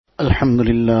الحمد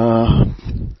لله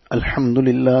الحمد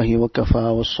لله وكفى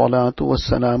والصلاة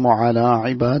والسلام على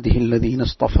عباده الذين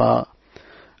اصطفى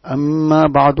أما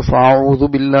بعد فأعوذ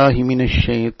بالله من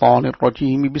الشيطان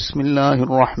الرجيم بسم الله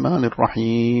الرحمن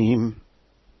الرحيم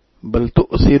بل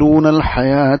تؤثرون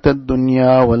الحياة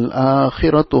الدنيا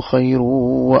والآخرة خير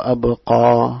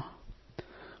وأبقى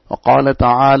وقال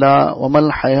تعالى وما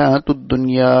الحياة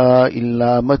الدنيا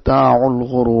إلا متاع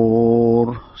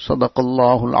الغرور صدق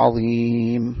الله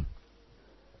العظيم.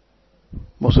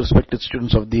 Most respected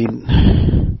students of Deen,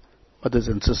 mothers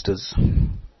and sisters,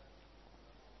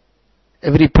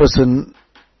 every person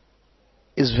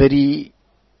is very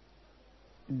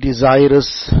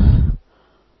desirous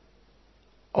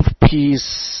of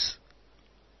peace,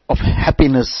 of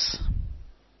happiness.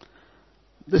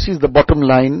 This is the bottom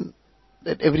line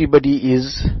that everybody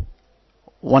is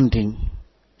wanting.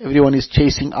 Everyone is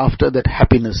chasing after that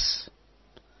happiness.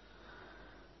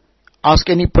 Ask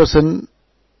any person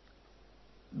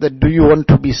that do you want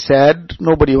to be sad?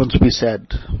 Nobody wants to be sad.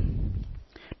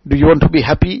 Do you want to be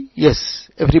happy? Yes,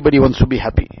 everybody wants to be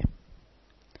happy.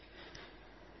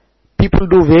 People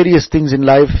do various things in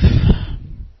life.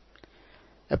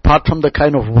 Apart from the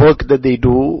kind of work that they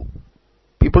do,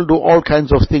 people do all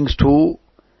kinds of things to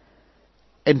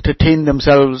entertain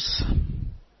themselves.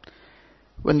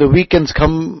 When the weekends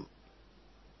come,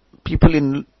 people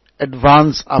in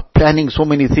advance are planning so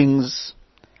many things,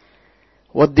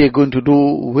 what they're going to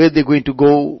do, where they're going to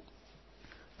go.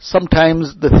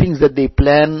 Sometimes the things that they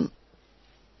plan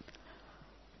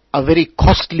are very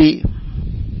costly.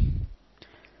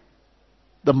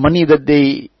 The money that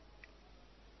they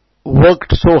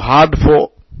worked so hard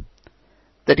for,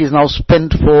 that is now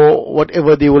spent for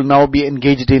whatever they will now be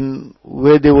engaged in,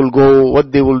 where they will go,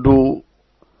 what they will do.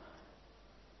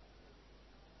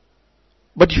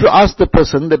 But if you ask the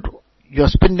person that you are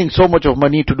spending so much of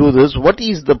money to do this, what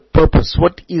is the purpose?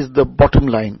 What is the bottom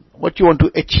line? What you want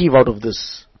to achieve out of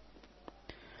this?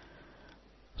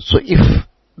 So if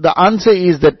the answer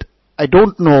is that I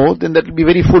don't know, then that will be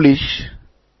very foolish.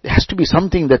 There has to be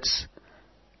something that's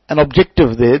an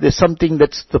objective there. There's something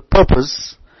that's the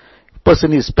purpose.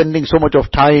 Person is spending so much of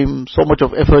time, so much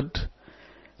of effort,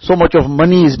 so much of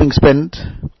money is being spent,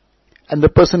 and the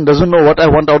person doesn't know what I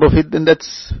want out of it, then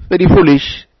that's very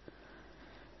foolish.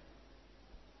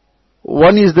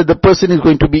 One is that the person is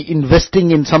going to be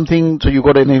investing in something, so you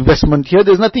got an investment here.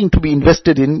 There's nothing to be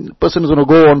invested in. The person is going to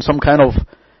go on some kind of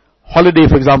holiday,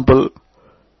 for example,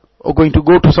 or going to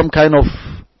go to some kind of,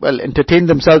 entertain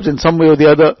themselves in some way or the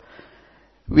other.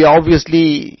 We are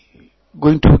obviously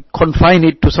going to confine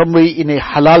it to some way in a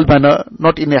halal manner,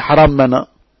 not in a haram manner.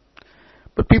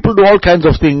 But people do all kinds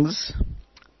of things.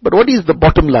 But what is the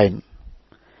bottom line?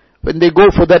 When they go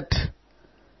for that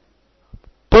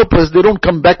purpose, they don't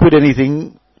come back with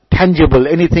anything tangible,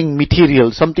 anything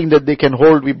material, something that they can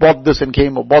hold. We bought this and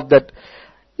came, or bought that.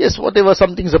 Yes, whatever,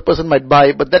 some things a person might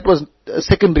buy, but that was a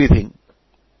secondary thing.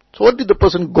 So what did the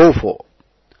person go for?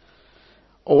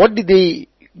 Or what did they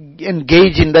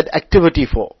engage in that activity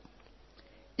for?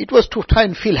 It was to try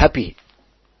and feel happy.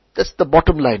 That's the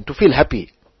bottom line, to feel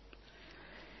happy.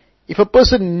 If a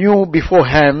person knew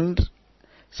beforehand,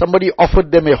 somebody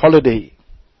offered them a holiday.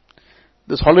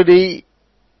 This holiday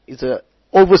is an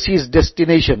overseas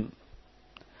destination.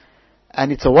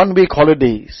 And it's a 1-week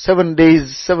holiday, 7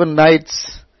 days, 7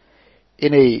 nights,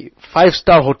 in a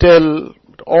 5-star hotel,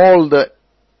 with all the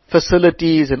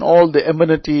facilities and all the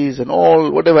amenities and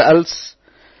all whatever else.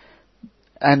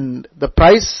 And the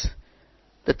price,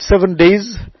 that 7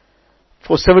 days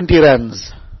for 70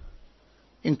 rands,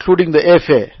 including the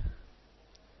airfare.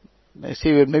 I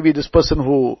say maybe this person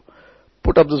who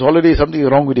put up this holiday, something is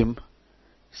wrong with him.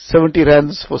 70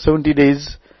 rands for 70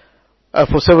 days,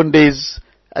 for 7 days,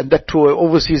 and that to an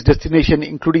overseas destination,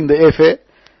 including the airfare.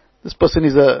 This person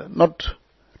is not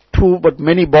two, but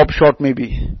many bob short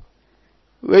maybe.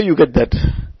 Where you get that?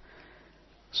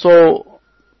 So,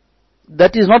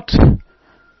 that is not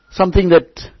something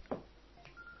that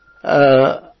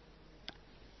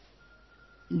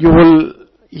you will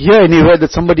hear anywhere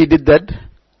that somebody did that.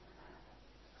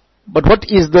 But what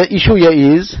is the issue here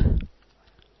is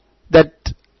that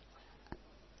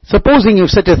supposing if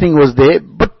such a thing was there,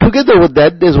 but together with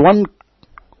that there's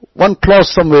one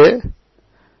clause somewhere.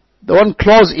 The one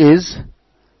clause is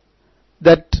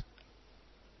that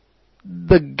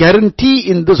the guarantee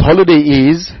in this holiday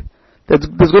is that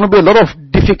there's going to be a lot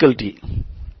of difficulty.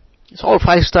 It's all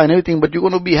 5-star and everything, but you're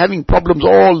going to be having problems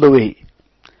all the way.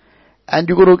 And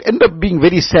you're going to end up being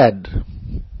very sad.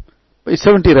 By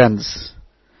 70 rands.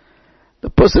 The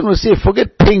person will say,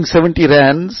 forget paying 70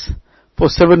 rands for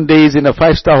 7 days in a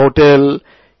 5-star hotel,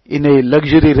 in a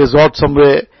luxury resort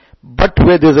somewhere, but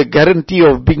where there's a guarantee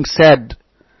of being sad,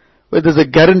 where there's a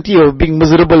guarantee of being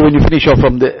miserable when you finish off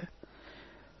from there.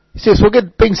 He says,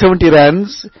 forget paying 70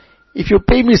 rands. If you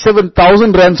pay me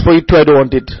 7,000 rands for it too, I don't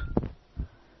want it.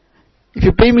 If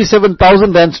you pay me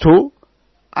 7,000 rands too,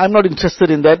 I'm not interested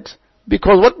in that,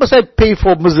 because what must I pay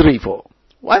for misery for?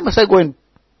 Why must I go and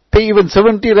pay even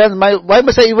 70 rands? Why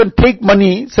must I even take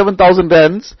money, 7,000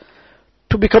 rands,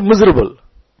 to become miserable?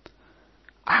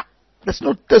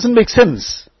 Doesn't make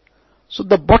sense. So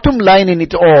the bottom line in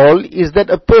it all is that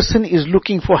a person is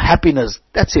looking for happiness.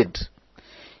 That's it.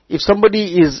 If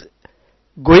somebody is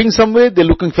going somewhere, they're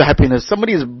looking for happiness.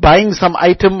 Somebody is buying some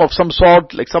item of some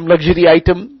sort, like some luxury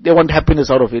item, they want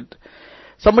happiness out of it.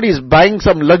 Somebody is buying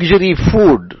some luxury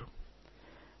food.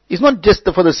 It's not just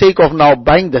for the sake of now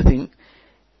buying the thing.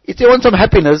 If they want some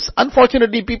happiness,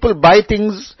 unfortunately people buy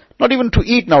things not even to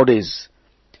eat nowadays.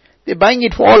 They're buying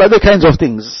it for all other kinds of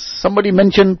things. Somebody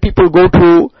mentioned people go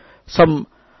to some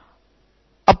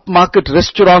upmarket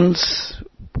restaurants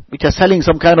which are selling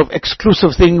some kind of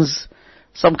exclusive things,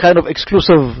 some kind of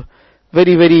exclusive,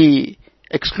 very, very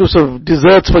exclusive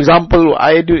desserts, for example.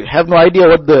 I have no idea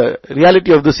what the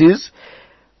reality of this is,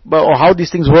 or how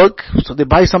these things work. So they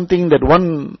buy something that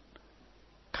one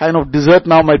kind of dessert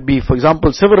now might be, for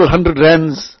example, several hundred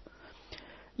rands.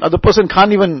 Now the person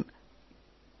can't even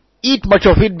eat much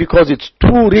of it because it's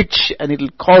too rich and it'll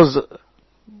cause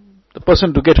the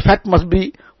person to get fat, must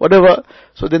be, whatever.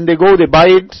 So then they go, they buy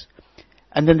it,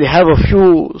 and then they have a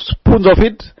few spoons of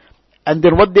it, and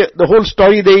then the whole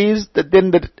story there is that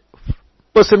then the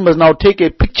person must now take a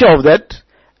picture of that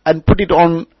and put it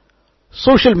on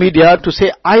social media to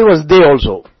say, I was there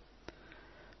also.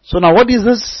 So now what is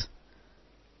this?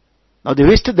 Now they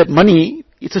wasted that money,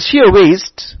 it's a sheer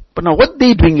waste, but now what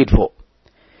they doing it for?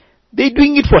 They're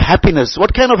doing it for happiness.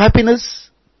 What kind of happiness?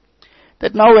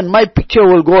 That now when my picture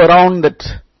will go around, that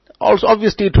also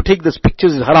obviously to take this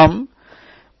pictures is haram,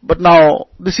 but now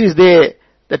this is there,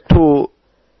 that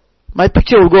my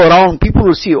picture will go around, people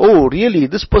will see, oh really,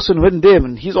 this person went there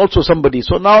and he's also somebody.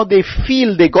 So now they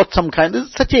feel they got some kind, this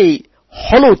is such a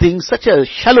hollow thing, such a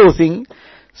shallow thing,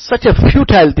 such a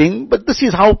futile thing, but this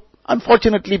is how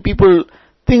unfortunately people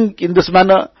think in this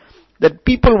manner, that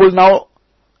people will now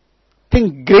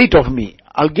think great of me,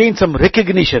 I'll gain some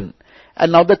recognition.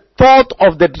 And now the thought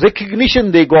of that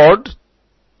recognition they got,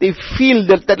 they feel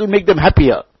that will make them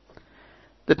happier.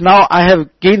 That now I have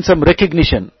gained some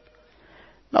recognition.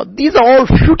 Now these are all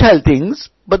futile things,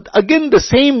 but again the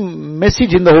same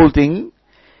message in the whole thing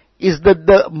is that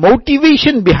the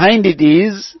motivation behind it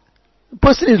is, the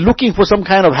person is looking for some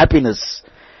kind of happiness.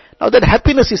 Now that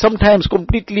happiness is sometimes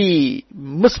completely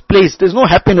misplaced, there's no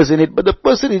happiness in it, but the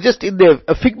person is just in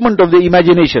a figment of the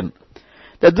imagination,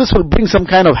 that this will bring some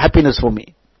kind of happiness for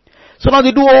me. So now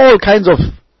they do all kinds of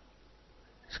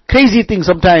crazy things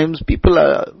sometimes.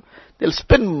 People they'll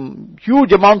spend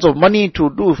huge amounts of money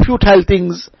to do futile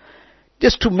things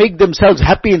just to make themselves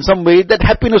happy in some way. That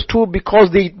happiness too because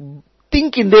they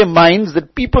think in their minds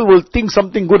that people will think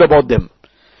something good about them.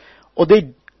 Or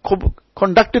they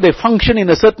conducted a function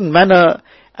in a certain manner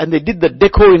and they did the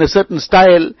deco in a certain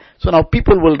style. So now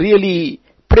people will really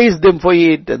praise them for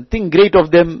it and think great of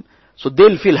them. So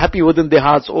they'll feel happy within their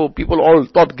hearts. Oh, people all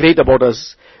thought great about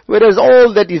us. Whereas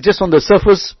all that is just on the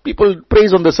surface. People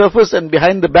praise on the surface and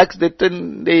behind the backs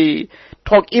they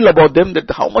talk ill about them, that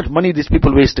how much money these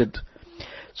people wasted.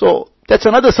 So that's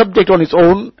another subject on its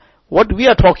own. What we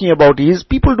are talking about is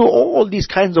people do all these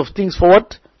kinds of things for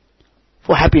what?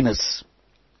 For happiness.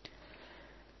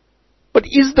 But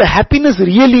is the happiness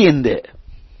really in there?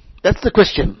 That's the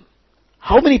question.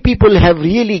 How many people have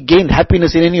really gained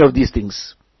happiness in any of these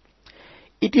things?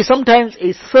 It is sometimes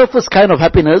a surface kind of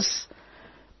happiness.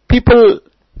 People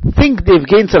think they've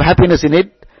gained some happiness in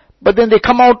it, but then they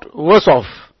come out worse off.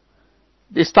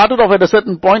 They started off at a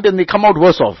certain point and they come out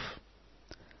worse off.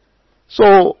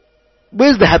 So,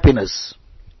 where's the happiness?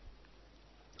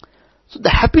 So the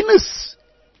happiness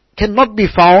cannot be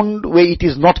found where it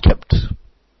is not kept.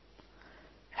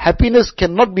 Happiness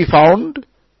cannot be found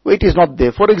where it is not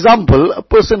there. For example, a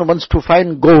person wants to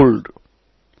find gold.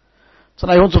 So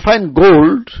now he wants to find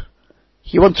gold,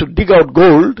 he wants to dig out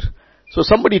gold. So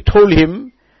somebody told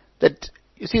him that,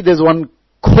 you see, there's one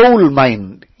coal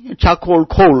mine, charcoal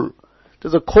coal.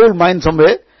 There's a coal mine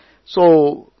somewhere.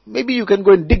 So maybe you can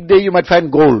go and dig there, you might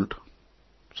find gold.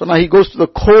 So now he goes to the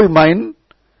coal mine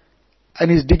and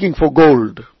he's digging for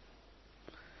gold.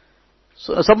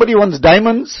 So somebody wants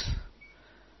diamonds.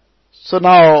 So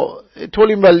now I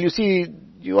told him, well, you see,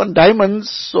 you want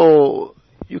diamonds, so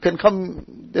you can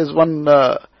come, there's one,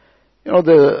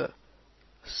 the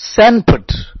sand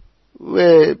pit,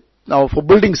 where Now for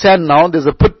building sand now, there's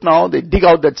a pit now, they dig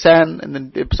out that sand and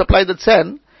then they supply that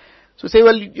sand. So say,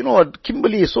 well, you know what,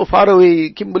 Kimberley is so far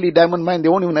away, Kimberley diamond mine, they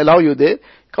won't even allow you there.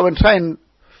 Come and try and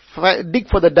dig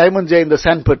for the diamonds there in the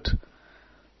sand pit.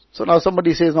 So now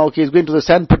somebody says, now okay, he's going to the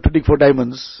sand pit to dig for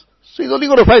diamonds. So he's only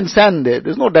going to find sand there,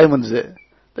 there's no diamonds there.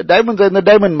 The diamonds are in the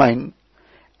diamond mine.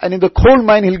 And in the coal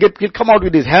mine, he'll come out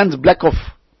with his hands black of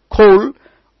coal,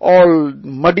 all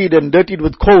muddied and dirtied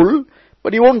with coal,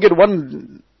 but he won't get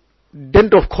one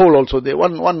dent of coal also there,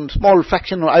 one small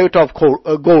fraction or iota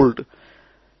of gold.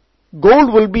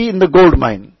 Gold will be in the gold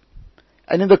mine.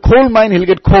 And in the coal mine, he'll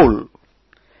get coal.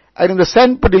 And in the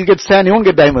sand pit, he'll get sand, he won't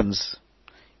get diamonds.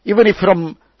 Even if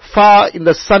from far in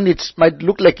the sun, it might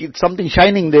look like it's something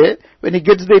shining there, when he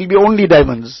gets there, it'll be only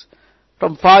diamonds.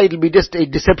 From far, it'll be just a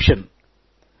deception.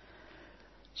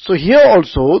 So here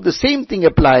also, the same thing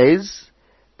applies,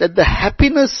 that the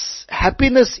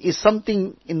happiness is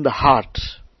something in the heart.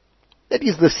 That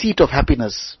is the seat of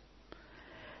happiness.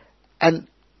 And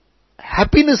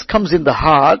happiness comes in the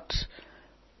heart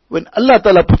when Allah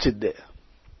Ta'ala puts it there.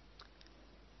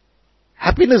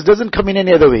 Happiness doesn't come in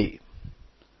any other way.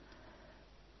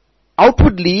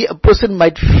 Outwardly, a person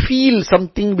might feel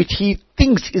something which he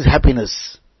thinks is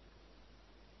happiness.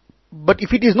 But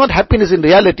if it is not happiness in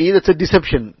reality, that's a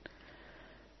deception.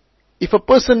 If a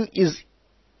person is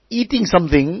eating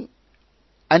something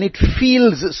and it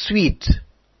feels sweet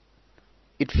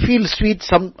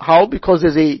somehow because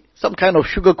there's some kind of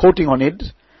sugar coating on it,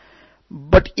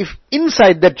 but if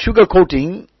inside that sugar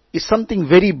coating is something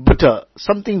very bitter,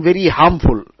 something very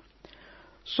harmful,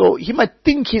 so he might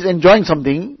think he's enjoying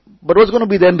something, but what's going to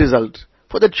be the end result?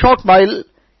 For that short while,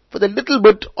 for the little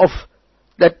bit of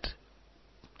that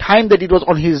time that it was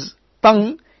on his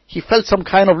tongue, he felt some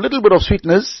kind of little bit of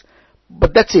sweetness,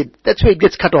 but that's it. That's where it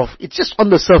gets cut off. It's just on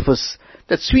the surface.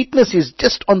 That sweetness is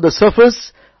just on the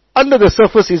surface. Under the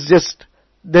surface is just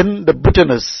then the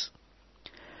bitterness.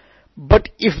 But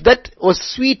if that was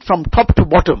sweet from top to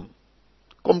bottom,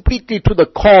 completely to the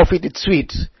core of it, it's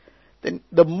sweet, then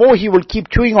the more he will keep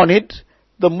chewing on it,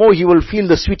 the more he will feel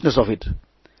the sweetness of it.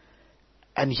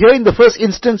 And here in the first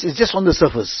instance, it's just on the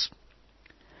surface.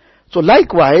 So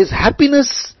likewise,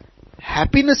 happiness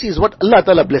is what Allah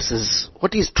Ta'ala blesses.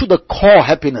 What is to the core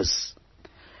happiness.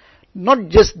 Not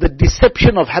just the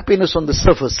deception of happiness on the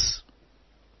surface.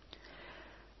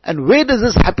 And where does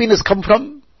this happiness come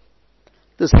from?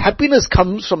 This happiness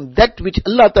comes from that which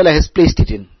Allah Ta'ala has placed it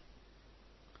in.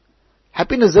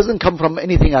 Happiness doesn't come from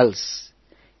anything else.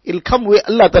 It'll come where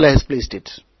Allah Ta'ala has placed it.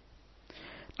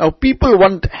 Now people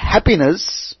want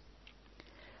happiness.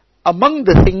 Among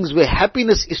the things where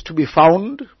happiness is to be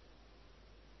found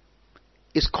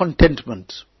is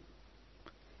contentment.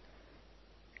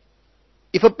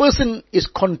 If a person is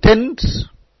content,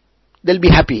 they'll be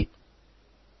happy.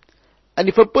 And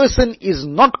if a person is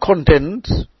not content,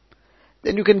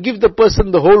 then you can give the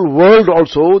person the whole world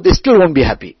also, they still won't be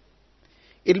happy.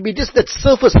 It'll be just that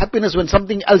surface happiness when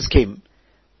something else came.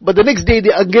 But the next day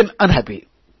they're again unhappy.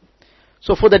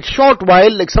 So for that short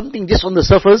while, like something just on the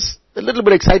surface, a little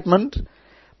bit of excitement,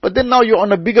 but then now you're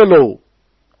on a bigger low,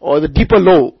 or the deeper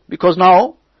low, because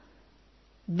now,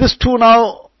 this too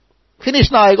now,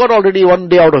 finished now, I got already one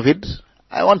day out of it,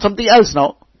 I want something else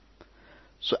now.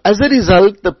 So as a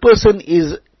result, the person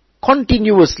is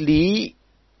continuously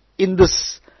in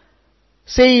this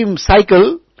same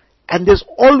cycle, and there's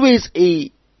always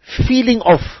a feeling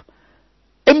of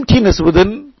emptiness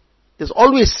within. There's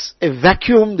always a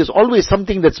vacuum, there's always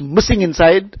something that's missing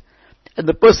inside, and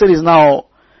the person is now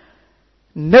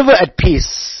never at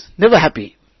peace, never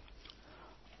happy.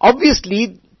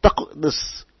 Obviously,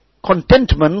 this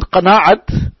contentment,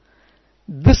 qana'at,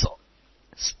 this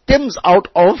stems out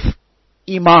of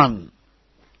iman.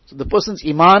 So the person's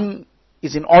iman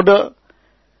is in order,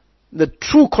 the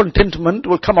true contentment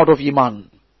will come out of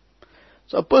iman.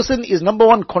 So a person is number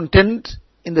one content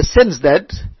in the sense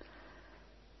that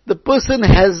the person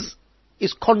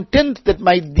is content that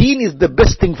my deen is the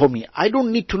best thing for me. I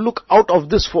don't need to look out of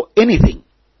this for anything.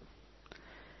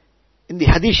 In the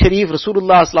Hadith Sharif,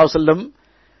 Rasulullah sallallahu alaihi wasallam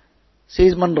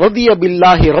says, "Man radiya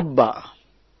billahi rabba."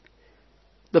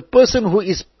 The person who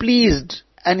is pleased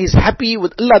and is happy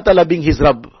with Allah Ta'ala being his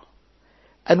Rabb,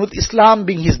 and with Islam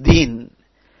being his deen,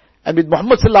 and with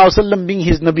Muhammad sallallahu alaihi wasallam being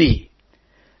his Nabi,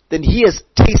 then he has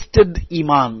tasted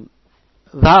iman.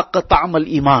 Dhaqa ta'am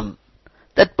al-iman.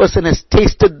 That person has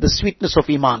tasted the sweetness of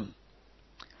iman.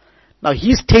 Now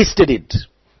he's tasted it.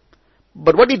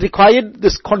 But what it required,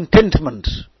 this contentment.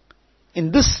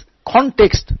 In this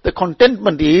context, the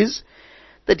contentment is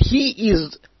that he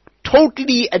is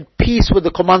totally at peace with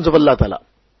the commands of Allah Ta'ala.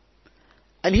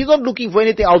 And he's not looking for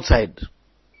anything outside.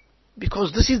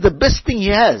 Because this is the best thing he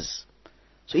has.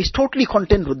 So he's totally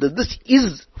content with this. This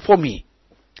is for me.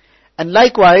 And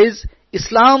likewise,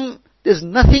 Islam, there's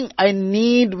nothing I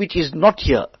need which is not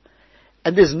here.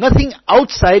 And there's nothing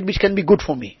outside which can be good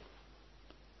for me.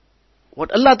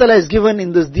 What Allah Ta'ala has given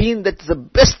in this deen, that's the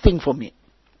best thing for me.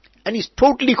 And he's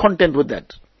totally content with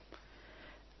that.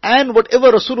 And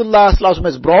whatever Rasulullah ﷺ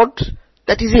has brought,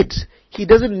 that is it. He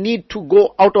doesn't need to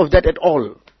go out of that at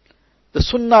all. The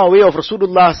sunnah way of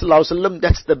Rasulullah ﷺ,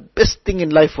 that's the best thing in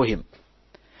life for him.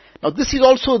 Now this is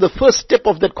also the first step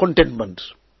of that contentment.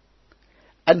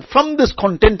 And from this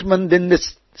contentment, then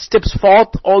this steps forth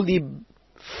all the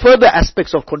further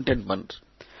aspects of contentment.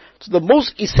 So the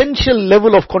most essential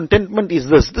level of contentment is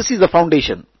this. This is the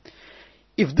foundation.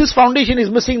 If this foundation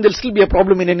is missing, there'll still be a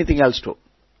problem in anything else too.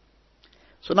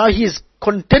 So now he is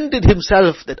contented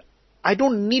himself that I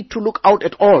don't need to look out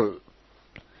at all.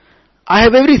 I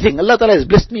have everything. Allah Ta'ala has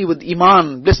blessed me with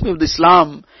Iman, blessed me with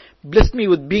Islam, blessed me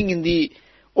with being in the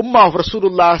Ummah of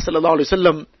Rasulullah Sallallahu Alaihi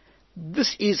Wasallam.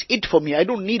 This is it for me. I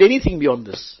don't need anything beyond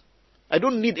this. I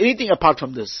don't need anything apart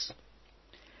from this.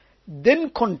 Then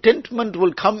contentment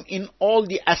will come in all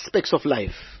the aspects of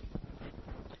life.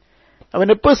 Now when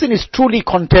a person is truly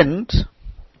content,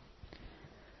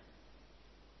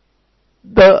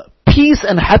 the peace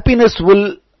and happiness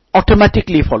will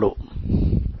automatically follow.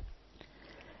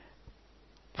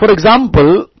 For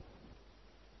example,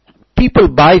 people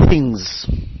buy things.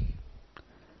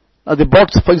 Now they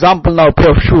bought, for example, now a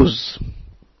pair of shoes.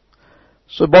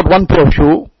 So they bought one pair of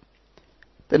shoe,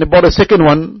 then they bought a second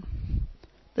one,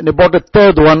 then they bought a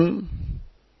third one,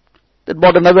 they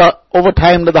bought another, over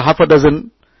time, another half a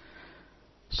dozen.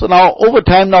 So now, over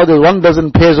time now, there's 1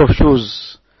 dozen pairs of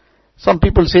shoes. Some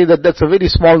people say that that's a very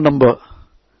small number.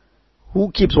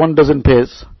 Who keeps 1 dozen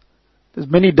pairs? There's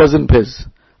many dozen pairs.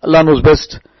 Allah knows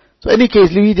best. So in any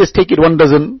case, we just take it 1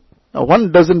 dozen. Now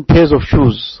 1 dozen pairs of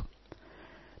shoes.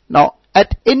 Now,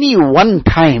 at any one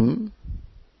time,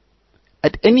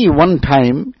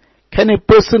 can a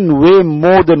person wear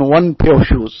more than 1 pair of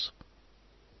shoes?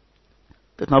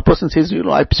 That now a person says,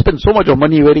 I spent so much of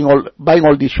money buying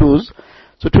all these shoes.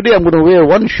 So today I'm going to wear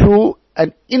 1 shoe,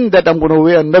 and in that I'm going to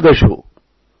wear another shoe.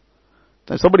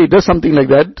 If somebody does something like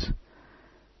that,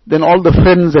 then all the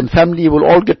friends and family will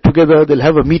all get together, they'll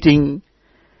have a meeting,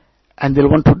 and they'll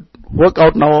want to work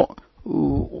out now,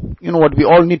 what we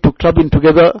all need to club in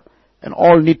together, and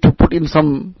all need to put in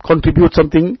contribute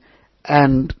something,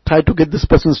 and try to get this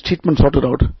person's treatment sorted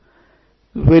out.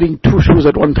 Wearing 2 shoes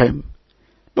at one time.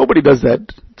 Nobody does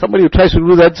that. Somebody who tries to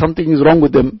do that, something is wrong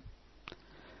with them.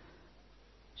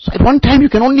 So at one time you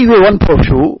can only wear 1 pair of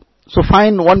shoe. So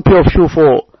find 1 pair of shoe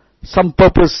for some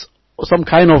purpose or some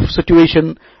kind of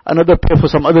situation, another pair for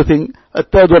some other thing, a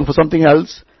third one for something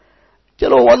else. 1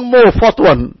 more, 4th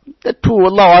one. That too,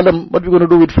 Allah Alam, what we're going to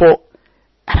do with 4.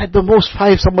 And at the most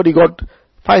 5 somebody got,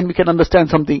 fine, we can understand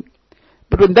something.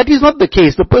 But when that is not the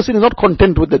case, the person is not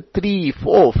content with the 3,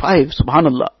 4, 5,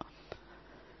 subhanallah.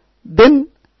 Then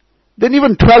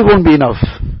even 12 won't be enough.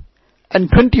 And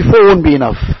 24 won't be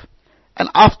enough. And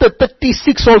after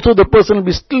 36 also the person will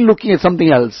be still looking at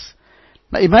something else.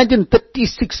 Now imagine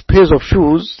 36 pairs of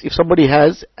shoes, if somebody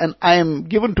has, and I am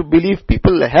given to believe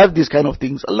people have these kind of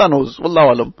things. Allah knows,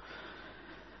 Wallahu Alam.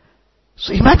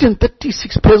 So imagine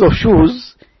 36 pairs of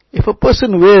shoes, if a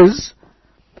person wears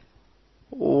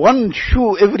 1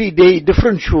 shoe every day,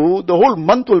 different shoe, the whole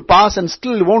month will pass and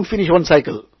still won't finish 1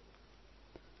 cycle.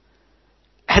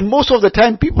 And most of the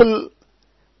time people,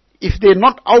 if they're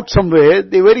not out somewhere,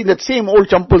 they're wearing that same old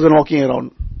champals and walking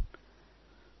around.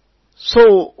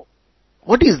 So,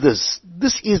 what is this?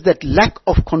 This is that lack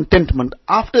of contentment.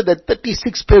 After that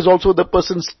 36 pairs also, the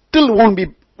person still won't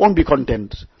be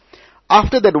content.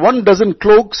 After that 1 dozen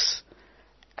cloaks,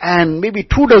 and maybe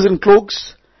 2 dozen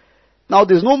cloaks, now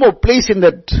there's no more place in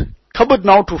that cupboard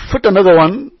now to fit another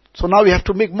one. So now we have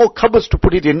to make more cupboards to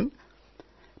put it in.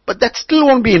 But that still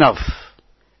won't be enough.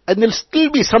 And there'll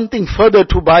still be something further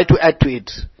to buy to add to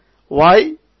it.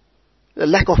 Why? The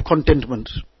lack of contentment.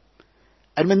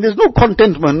 And when there's no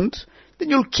contentment, then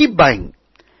you'll keep buying.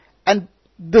 And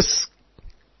this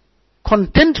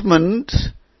contentment,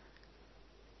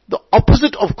 the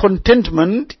opposite of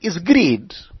contentment is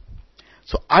greed.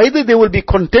 So either there will be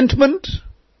contentment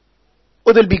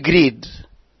or there'll be greed.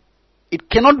 It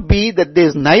cannot be that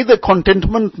there's neither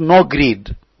contentment nor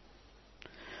greed.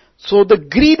 So the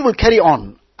greed will carry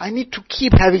on. I need to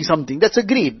keep having something. That's a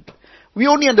greed. We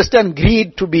only understand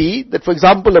greed to be that, for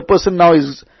example, a person now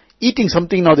is eating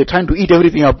something, now they're trying to eat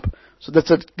everything up. So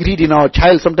that's a greedy now. A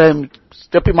child sometimes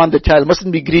reprimand the child,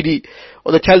 mustn't be greedy.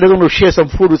 Or the child doesn't want to share some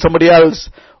food with somebody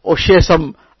else, or share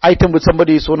some item with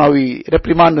somebody, so now we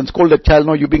reprimand and scold that child,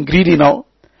 no, you've been greedy now.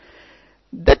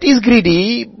 That is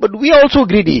greedy, but we are also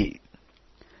greedy.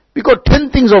 We got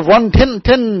 10 things of one,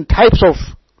 10 types of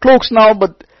cloaks now,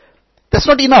 but that's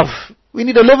not enough. We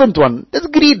need 11th one. That's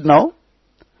greed now.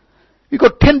 We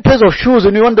got 10 pairs of shoes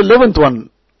and we want the 11th one.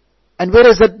 And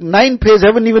whereas that 9 pairs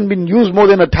haven't even been used more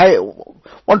than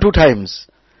 1-2 times.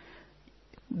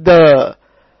 The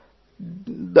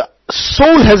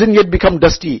sole hasn't yet become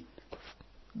dusty.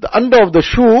 The under of the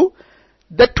shoe,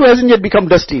 that too hasn't yet become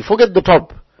dusty. Forget the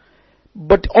top.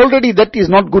 But already that is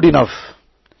not good enough.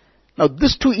 Now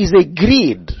this too is a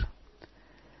greed.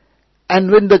 And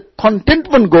when the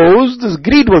contentment goes, this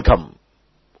greed will come.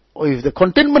 Or if the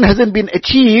contentment hasn't been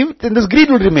achieved, then this greed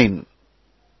will remain.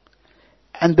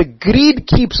 And the greed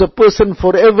keeps a person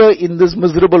forever in this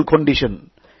miserable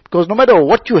condition. Because no matter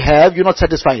what you have, you're not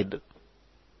satisfied.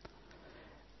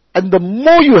 And the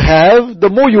more you have, the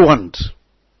more you want.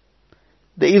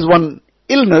 There is one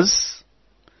illness,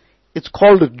 it's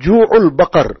called Ju'ul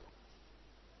Baqar.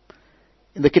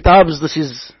 In the kitabs this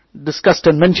is discussed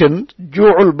and mentioned,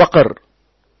 Ju'ul Baqar.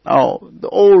 Now, the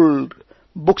old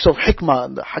books of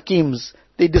Hikmah, the Hakims,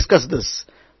 they discuss this.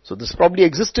 So this probably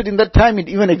existed in that time, it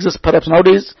even exists perhaps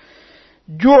nowadays.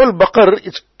 Ju'ul Baqar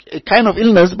is a kind of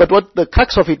illness, but what the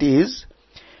crux of it is,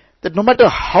 that no matter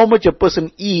how much a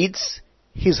person eats,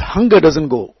 his hunger doesn't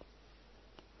go.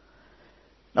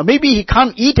 Now maybe he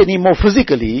can't eat anymore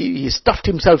physically, he stuffed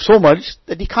himself so much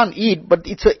that he can't eat, but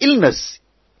it's an illness.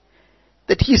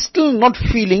 That he's still not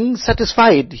feeling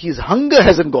satisfied, his hunger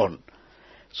hasn't gone.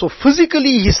 So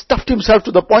physically he stuffed himself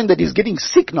to the point that he's getting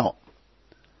sick now.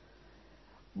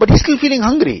 But he's still feeling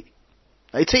hungry.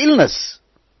 It's an illness.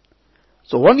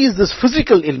 So one is this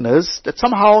physical illness, that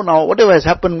somehow now whatever has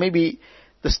happened, maybe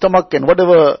the stomach and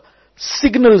whatever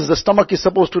signals the stomach is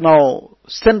supposed to now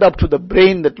send up to the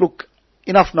brain that look,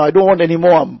 enough now, I don't want any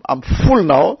more, I'm full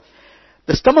now.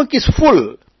 The stomach is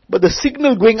full, but the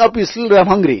signal going up is still, I'm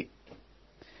hungry.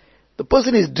 The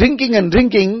person is drinking and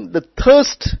drinking, the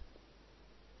thirst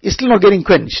is still not getting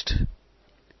quenched.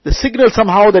 The signal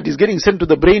somehow that is getting sent to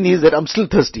the brain is that I'm still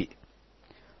thirsty.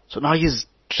 So now he's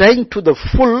trying to the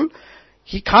full,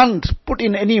 he can't put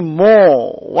in any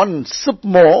more, one sip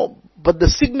more, but the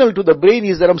signal to the brain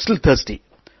is that I'm still thirsty.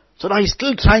 So now he's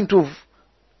still try to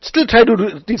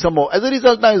drink some more. As a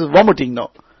result now he's vomiting now.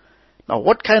 Now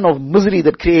what kind of misery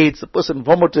that creates? The person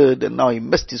vomited and now he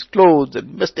messed his clothes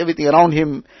and messed everything around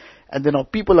him. And then now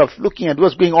people are looking at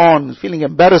what's going on, feeling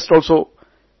embarrassed also.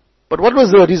 But what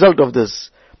was the result of this?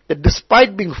 That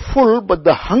despite being full, but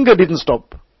the hunger didn't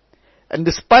stop. And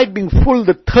despite being full,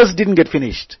 the thirst didn't get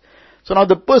finished. So now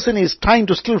the person is trying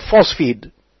to still force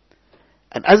feed.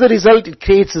 And as a result, it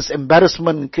creates this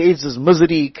embarrassment, creates this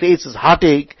misery, creates this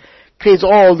heartache, creates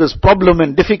all this problem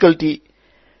and difficulty.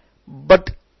 But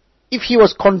if he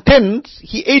was content,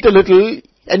 he ate a little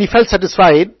and he felt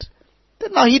satisfied,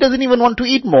 then now he doesn't even want to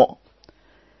eat more.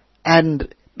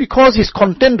 And because he's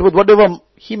content with whatever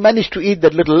he managed to eat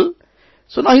that little,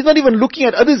 so now he's not even looking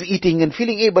at others eating and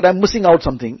feeling, hey, but I'm missing out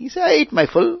something. He said, I ate my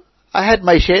full, I had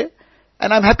my share,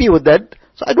 and I'm happy with that.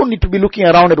 So I don't need to be looking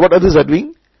around at what others are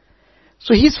doing.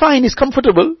 So he's fine, he's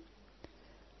comfortable.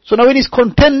 So now when he's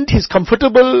content, he's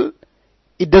comfortable,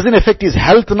 it doesn't affect his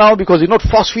health now because he's not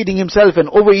force feeding himself and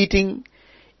overeating.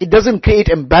 It doesn't create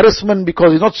embarrassment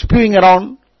because he's not spewing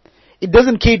around. It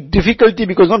doesn't create difficulty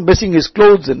because he's not messing his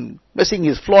clothes and messing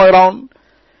his floor around.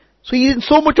 So he's in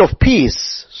so much of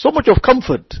peace, so much of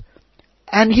comfort.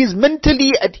 And he's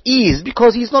mentally at ease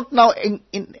because he's not now in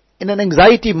an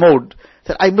anxiety mode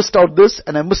that I missed out this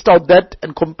and I missed out that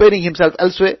and comparing himself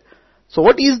elsewhere. So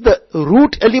what is the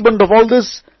root element of all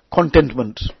this?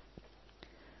 Contentment.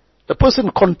 The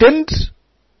person content,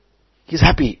 he's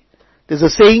happy. There's a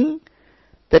saying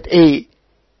that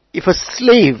if a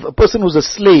slave, a person who's a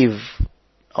slave,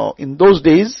 in those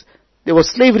days, there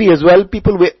was slavery as well,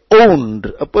 people were owned.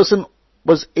 A person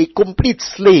was a complete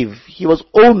slave. He was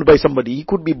owned by somebody. He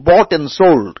could be bought and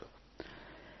sold.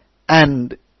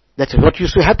 And that's what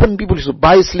used to happen. People used to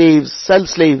buy slaves, sell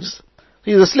slaves.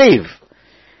 He's a slave.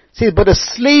 See, but a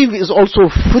slave is also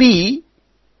free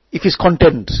if he's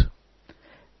content.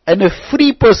 And a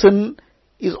free person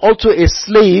is also a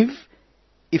slave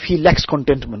if he lacks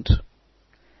contentment.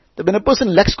 That when a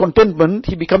person lacks contentment,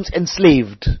 he becomes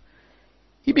enslaved.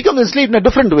 He becomes enslaved in a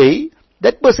different way.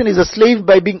 That person is a slave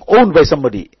by being owned by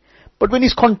somebody. But when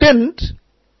he's content,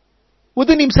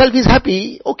 within himself he's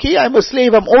happy. Okay, I'm a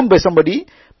slave, I'm owned by somebody.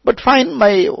 But fine,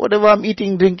 whatever I'm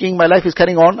eating, drinking, my life is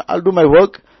carrying on. I'll do my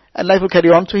work and life will carry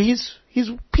on. So he's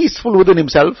peaceful within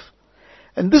himself.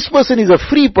 And this person is a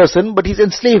free person, but he's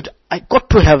enslaved. I got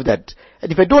to have that.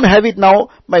 And if I don't have it now,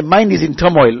 my mind is in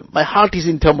turmoil, my heart is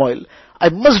in turmoil. I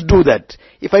must do that.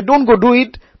 If I don't go do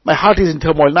it, my heart is in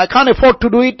turmoil. Now I can't afford to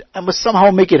do it, I must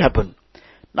somehow make it happen.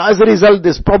 Now as a result,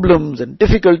 there's problems and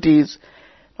difficulties.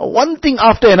 Now, one thing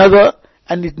after another,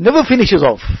 and it never finishes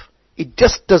off. It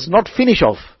just does not finish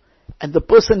off. And the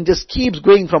person just keeps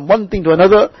going from one thing to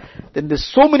another. Then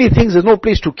there's so many things, there's no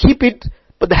place to keep it,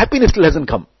 but the happiness still hasn't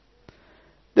come.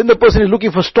 Then the person is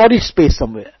looking for storage space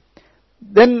somewhere.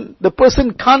 Then the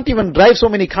person can't even drive so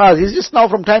many cars. He's just now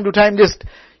from time to time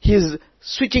he's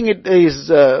switching it,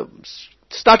 he's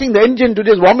starting the engine to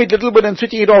just warm it a little bit and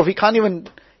switching it off. He can't even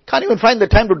find the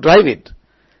time to drive it.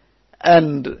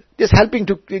 And just helping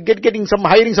to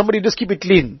hiring somebody to just keep it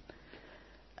clean.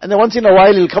 And then once in a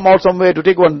while he'll come out somewhere to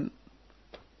take one.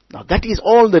 Now that is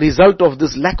all the result of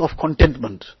this lack of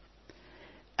contentment.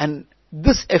 And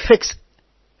this affects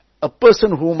a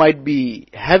person who might be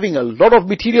having a lot of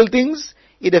material things.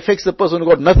 It affects the person who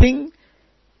got nothing.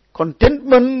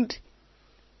 Contentment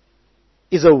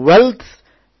is a wealth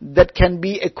that can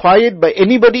be acquired by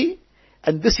anybody,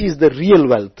 and this is the real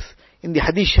wealth. In the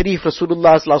Hadith Sharif,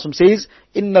 Rasulullah sallallahu alaihi wasallam says,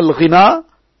 "Innal ghina,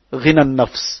 ghina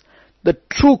nafs." The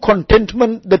true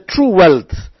contentment, the true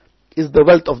wealth, is the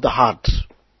wealth of the heart.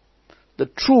 The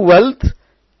true wealth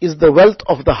is the wealth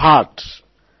of the heart,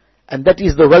 and that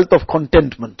is the wealth of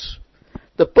contentment.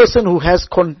 The person who has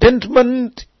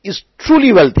contentment is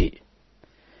truly wealthy,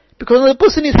 because when the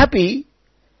person is happy,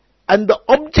 and the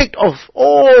object of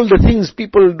all the things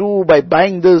people do by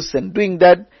buying this and doing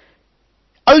that,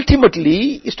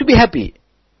 ultimately is to be happy.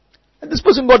 And this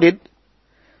person got it.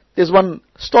 There's one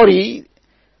story,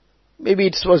 maybe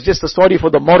it was just a story for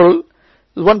the moral.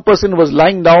 One person was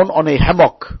lying down on a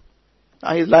hammock.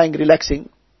 Now he's lying, relaxing.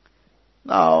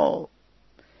 Now,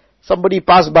 somebody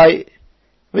passed by,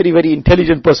 very, very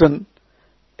intelligent person,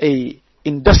 a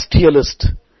industrialist.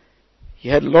 He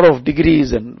had a lot of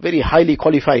degrees and very highly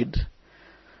qualified.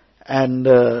 And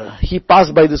he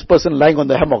passed by this person lying on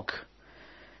the hammock.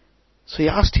 So he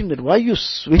asked him that, why are you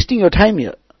wasting your time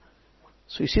here?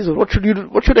 So he says, well, what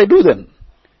should I do then?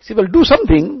 He says, well, do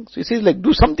something. So he says, like,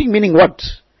 do something meaning what?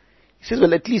 He says,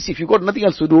 well, at least if you got nothing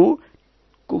else to do,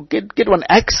 go get one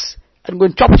axe and go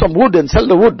and chop some wood and sell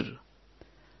the wood.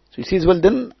 So he says, well,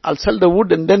 then I'll sell the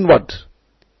wood and then what?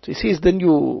 So he says, then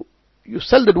you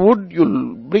sell that wood,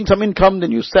 you'll bring some income,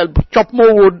 then you chop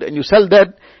more wood and you sell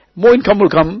that, more income will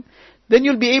come. Then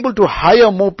you'll be able to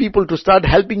hire more people to start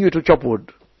helping you to chop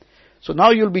wood. So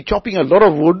now you'll be chopping a lot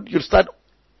of wood,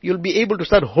 you'll be able to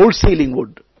start wholesaling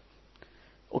wood.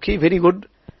 Okay, very good.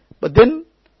 But then,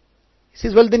 he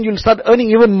says, well, then you'll start earning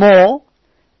even more,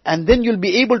 and then you'll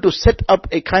be able to set up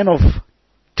a kind of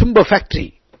timber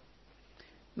factory.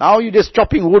 Now you're just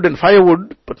chopping wood and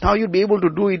firewood, but now you'll be able to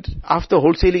do it after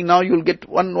wholesaling. Now you'll get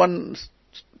one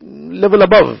level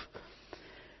above.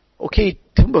 Okay,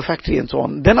 timber factory and so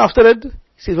on. Then after that,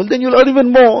 he says, well, then you'll earn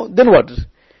even more. Then what?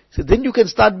 He says, then you can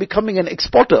start becoming an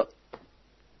exporter.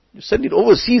 You send it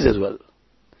overseas as well.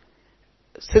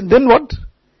 So then what?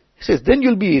 He says, then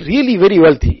you'll be really very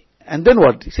wealthy. And then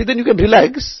what? He says, then you can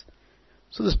relax.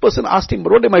 So this person asked him,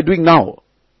 but what am I doing now?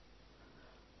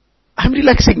 I'm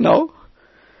relaxing now.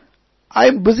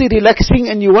 I'm busy relaxing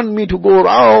and you want me to go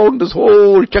around this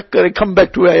whole chakkar and come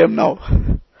back to where I am now.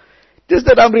 Just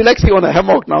that I'm relaxing on a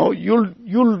hammock now. You'll,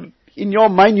 in your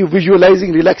mind, you're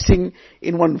visualizing relaxing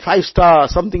in one 5-star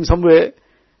something somewhere.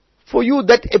 For you,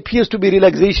 that appears to be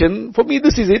relaxation. For me,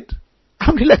 this is it.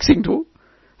 I'm relaxing too.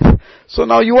 So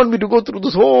now you want me to go through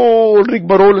this whole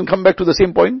rigmarole and come back to the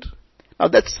same point? Now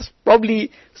that's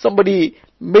probably somebody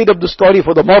made up the story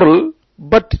for the moral,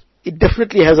 but it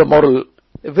definitely has a moral,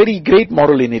 a very great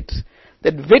moral in it.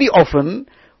 That very often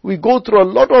we go through a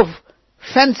lot of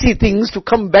fancy things to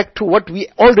come back to what we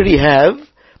already have,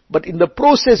 but in the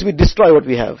process we destroy what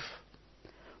we have.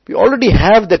 We already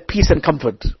have that peace and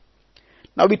comfort.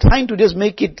 Now we're trying to just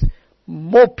make it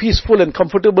more peaceful and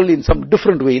comfortable in some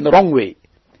different way, in the wrong way.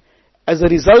 As a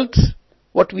result,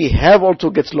 what we have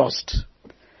also gets lost.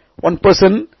 One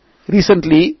person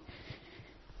recently,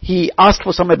 he asked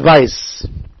for some advice.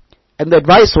 And the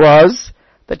advice was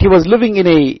that he was living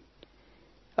in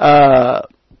a,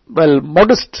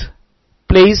 modest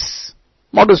place,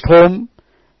 modest home,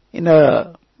 in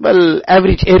a,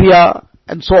 average area,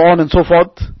 and so on and so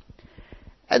forth.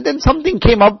 And then something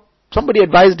came up, somebody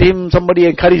advised him, somebody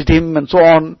encouraged him, and so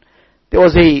on. There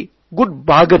was a good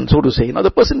bargain, so to say. Now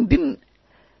the person didn't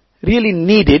really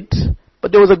need it,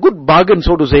 but there was a good bargain,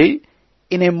 so to say,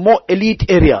 in a more elite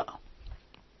area.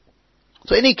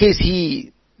 So in any case,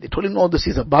 they told him, no, this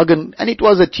is a bargain, and it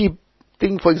was a cheap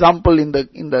thing, for example, in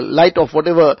the light of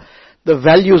whatever the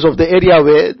values of the area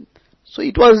were. So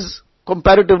it was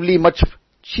comparatively much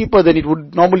cheaper than it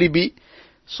would normally be.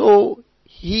 So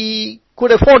he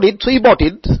could afford it, so he bought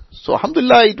it. So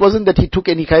alhamdulillah, it wasn't that he took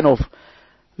any kind of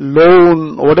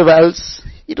loan or whatever else.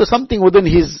 It was something within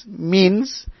his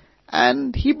means,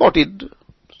 and he bought it.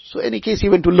 So in any case, he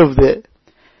went to live there.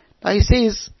 Now he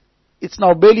says, it's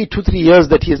now barely 2-3 years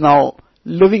that he is now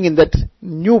living in that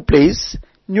new place,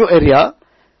 new area.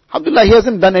 Alhamdulillah, he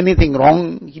hasn't done anything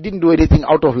wrong. He didn't do anything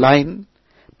out of line.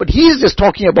 But he is just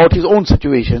talking about his own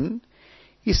situation.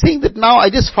 He's saying that now I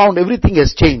just found everything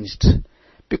has changed.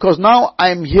 Because now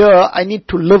I am here, I need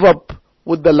to live up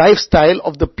with the lifestyle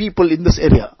of the people in this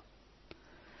area.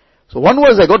 So one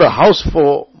was I got a house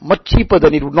for much cheaper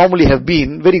than it would normally have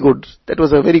been. Very good. That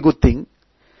was a very good thing.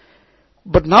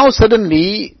 But now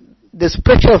suddenly there's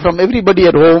pressure from everybody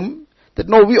at home that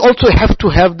no, we also have to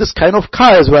have this kind of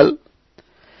car as well.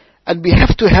 And we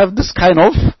have to have this kind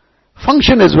of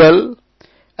function as well.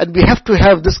 And we have to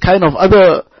have this kind of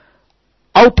other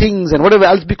outings and whatever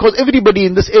else, because everybody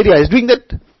in this area is doing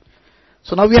that.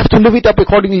 So now we have to live it up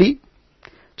accordingly.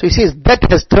 So he says, that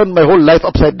has turned my whole life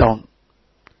upside down.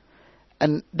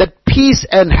 And that peace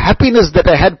and happiness that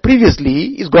I had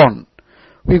previously is gone.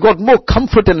 We've got more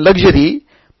comfort and luxury,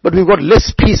 but we've got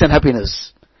less peace and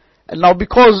happiness. And now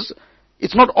because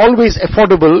it's not always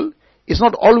affordable, it's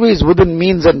not always within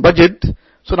means and budget,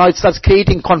 so now it starts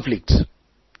creating conflict.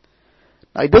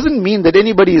 Now it doesn't mean that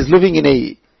anybody is living in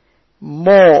a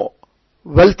more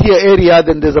wealthier area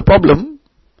then there's a problem,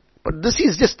 but this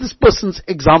is just this person's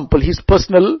example, his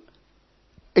personal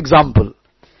example.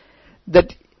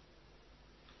 That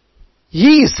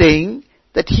he is saying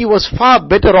that he was far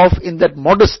better off in that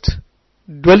modest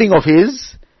dwelling of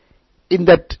his, in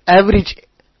that average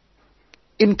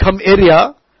income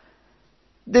area,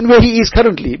 than where he is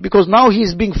currently, because now he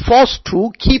is being forced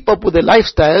to keep up with a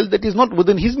lifestyle that is not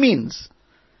within his means.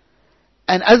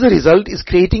 And as a result is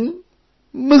creating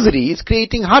misery, is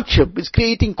creating hardship, is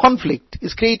creating conflict,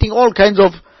 is creating all kinds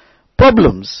of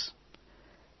problems.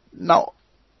 Now,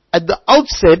 at the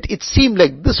outset, it seemed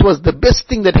like this was the best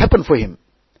thing that happened for him.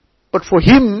 But for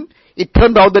him, it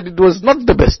turned out that it was not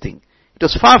the best thing. It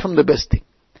was far from the best thing.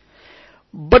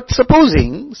 But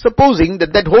supposing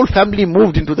that whole family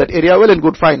moved into that area, well and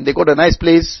good, fine, they got a nice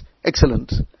place,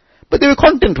 excellent. But they were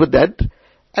content with that,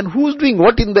 and who's doing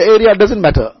what in the area doesn't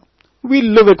matter. We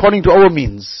live according to our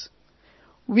means.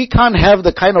 We can't have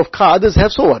the kind of car others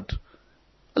have, so what?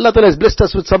 Allah Ta'ala has blessed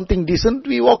us with something decent,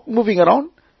 we walk moving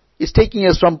around, it's taking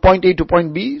us from point A to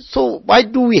point B, so why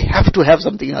do we have to have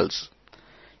something else?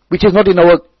 Which is not in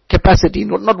our capacity,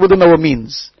 not within our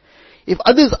means. If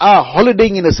others are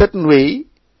holidaying in a certain way,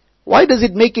 why does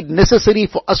it make it necessary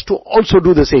for us to also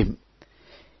do the same?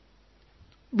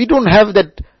 We don't have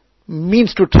that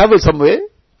means to travel somewhere,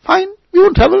 fine, we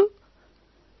won't travel.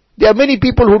 There are many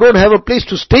people who don't have a place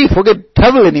to stay, forget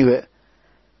travel anywhere.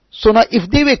 So now if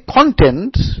they were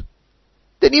content,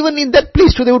 then even in that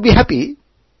place too they would be happy.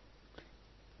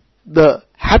 The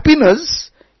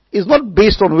happiness is not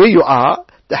based on where you are,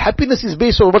 the happiness is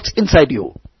based on what's inside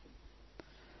you.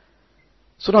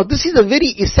 So now this is a very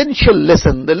essential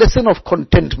lesson, the lesson of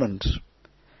contentment.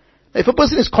 If a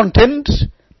person is content,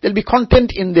 they'll be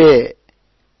content in their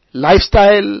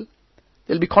lifestyle,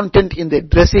 they'll be content in their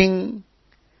dressing.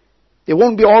 They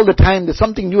won't be all the time, there's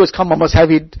something new has come, I must have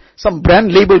it. Some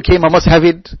brand label came, I must have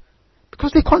it.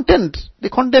 Because they're content. They're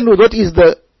content with what is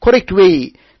the correct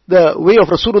way, the way of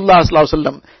Rasulullah sallallahu alaihi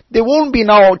wasallam. They won't be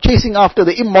now chasing after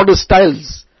the immodest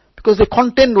styles. Because they're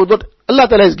content with what Allah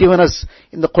Ta'ala has given us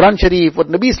in the Quran Sharif, what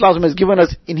Nabi Sallallahu Alaihi Wasallam has given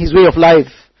us in his way of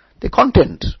life. They're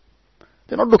content.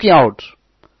 They're not looking out.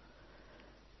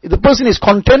 If the person is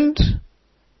content,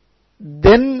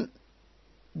 then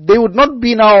they would not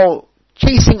be now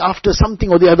chasing after something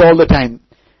or the other all the time.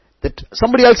 That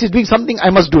somebody else is doing something,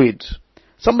 I must do it.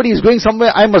 Somebody is going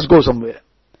somewhere, I must go somewhere.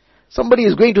 Somebody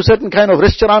is going to a certain kind of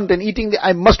restaurant and eating,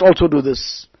 I must also do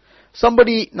this.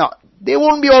 Now, they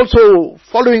won't be also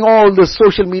following all the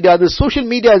social media. The social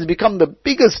media has become the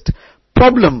biggest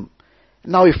problem.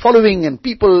 Now we're following and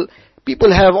people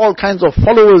have all kinds of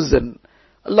followers and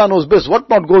Allah knows best what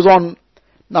not goes on.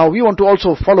 Now we want to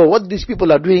also follow what these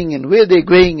people are doing and where they're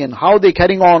going and how they're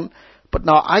carrying on. But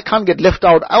now I can't get left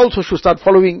out. I also should start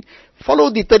following.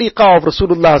 Follow the tariqah of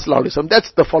Rasulullah sallallahu alaihi wasallam.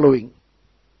 That's the following.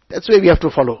 That's where we have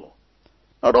to follow.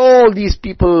 Not all these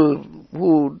people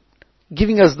who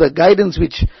giving us the guidance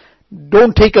which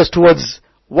don't take us towards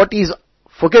what is,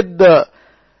 forget the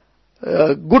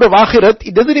good of akhirat,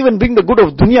 it doesn't even bring the good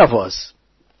of dunya for us.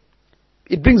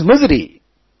 It brings misery.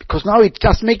 Because now it's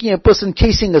just making a person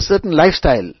chasing a certain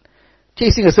lifestyle,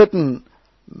 chasing a certain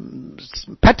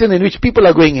pattern in which people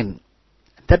are going in.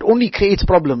 that only creates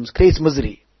problems, creates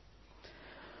misery.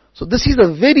 So this is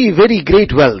a very, very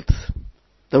great wealth,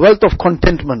 the wealth of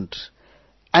contentment.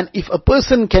 And if a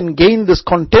person can gain this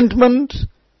contentment,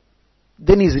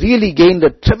 then he's really gained a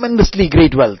tremendously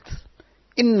great wealth.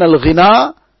 Innal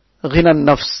ghina, ghina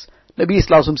nafs. Nabi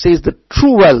Islam says the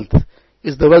true wealth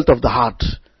is the wealth of the heart.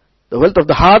 The wealth of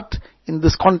the heart in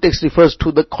this context refers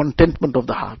to the contentment of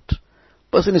the heart.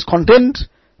 Person is content,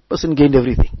 person gained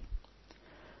everything.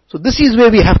 So this is where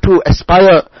we have to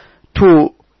aspire to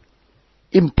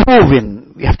improve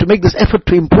in. We have to make this effort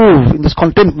to improve in this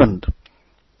contentment.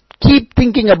 Keep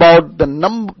thinking about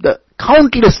the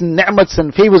countless ni'mats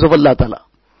and favors of Allah Ta'ala.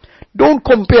 Don't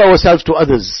compare ourselves to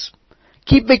others.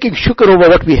 Keep making shukr over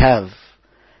what we have.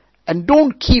 And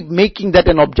don't keep making that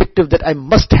an objective that I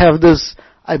must have this,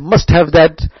 I must have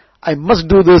that, I must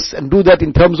do this and do that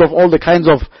in terms of all the kinds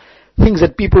of things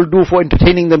that people do for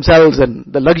entertaining themselves and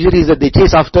the luxuries that they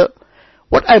chase after.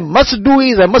 What I must do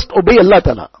is I must obey Allah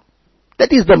Ta'ala.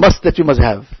 That is the must that you must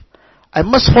have. I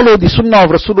must follow the sunnah of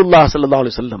Rasulullah sallallahu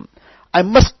alaihi wasallam. I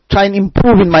must try and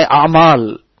improve in my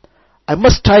a'mal. I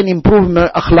must try and improve in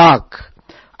my akhlaq.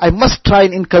 I must try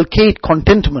and inculcate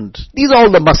contentment. These are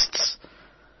all the musts.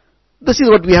 This is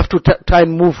what we have to try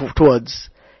and move towards.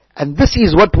 And this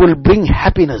is what will bring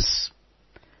happiness.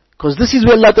 Because this is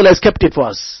where Allah Ta'ala has kept it for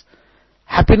us.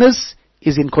 Happiness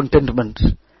is in contentment.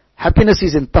 Happiness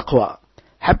is in taqwa.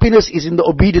 Happiness is in the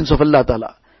obedience of Allah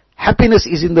Ta'ala. Happiness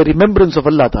is in the remembrance of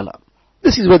Allah Ta'ala.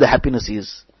 This is where the happiness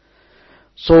is.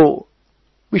 So,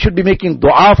 we should be making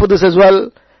dua for this as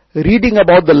well. Reading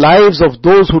about the lives of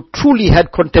those who truly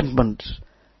had contentment.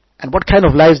 And what kind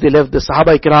of lives they lived. The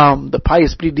Sahaba Ikram, the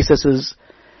pious predecessors.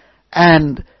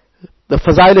 And the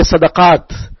Fazail Sadaqat.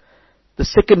 The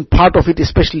second part of it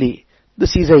especially.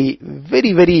 This is a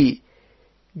very, very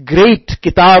great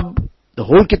kitab. The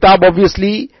whole kitab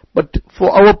obviously. But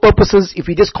for our purposes, if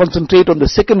we just concentrate on the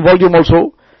second volume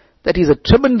also, that is a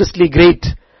tremendously great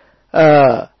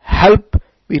help.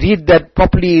 We read that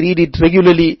properly, read it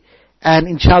regularly, and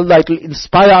inshallah it will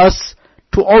inspire us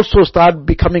to also start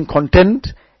becoming content,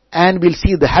 and we'll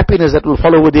see the happiness that will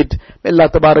follow with it. May Allah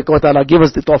tabarak wa ta'ala give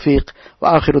us the tawfiq.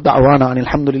 Wa akhiru da'wana anil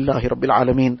hamdulillahi rabbil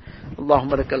alameen.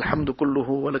 Allahumma lakal hamdu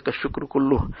kulluhu wa lakal shukru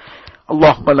kulluhu.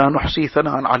 Allahumma la nuhsi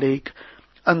thana'an alayk.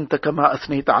 Anta kama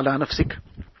athnayta ala nafsik.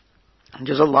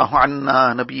 جزا الله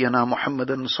عنا نبينا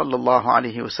محمدا صلى الله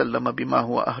عليه وسلم بما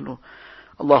هو أهله.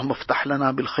 اللهم افتح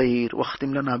لنا بالخير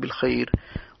واختم لنا بالخير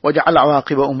واجعل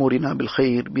عواقب أمورنا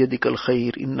بالخير بيدك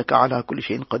الخير إنك على كل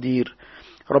شيء قدير.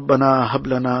 ربنا هب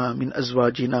لنا من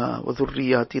أزواجنا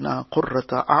وذرياتنا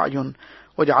قرة أعين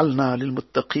واجعلنا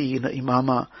للمتقين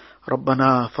إماما.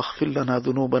 ربنا فاغفر لنا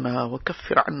ذنوبنا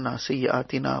وكفر عنا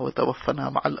سيئاتنا وتوفنا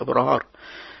مع الأبرار.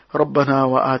 ربنا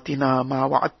وآتنا ما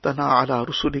وعدتنا على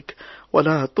رسلك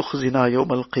ولا تخزنا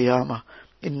يوم القيامة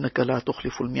إنك لا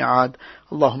تخلف الميعاد.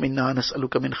 اللهم إنا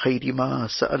نسألك من خير ما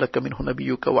سألك منه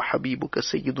نبيك وحبيبك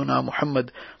سيدنا محمد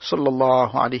صلى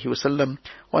الله عليه وسلم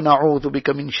ونعوذ بك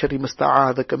من شر ما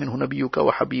استعاذك منه نبيك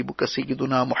وحبيبك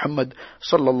سيدنا محمد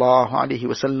صلى الله عليه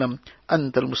وسلم.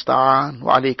 أنت المستعان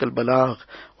وعليك البلاغ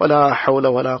ولا حول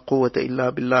ولا قوة إلا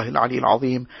بالله العلي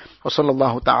العظيم. وصلى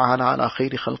الله تعالى على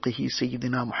خير خلقه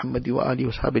سيدنا محمد وآله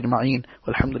وصحبه أجمعين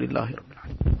والحمد لله رب العالمين.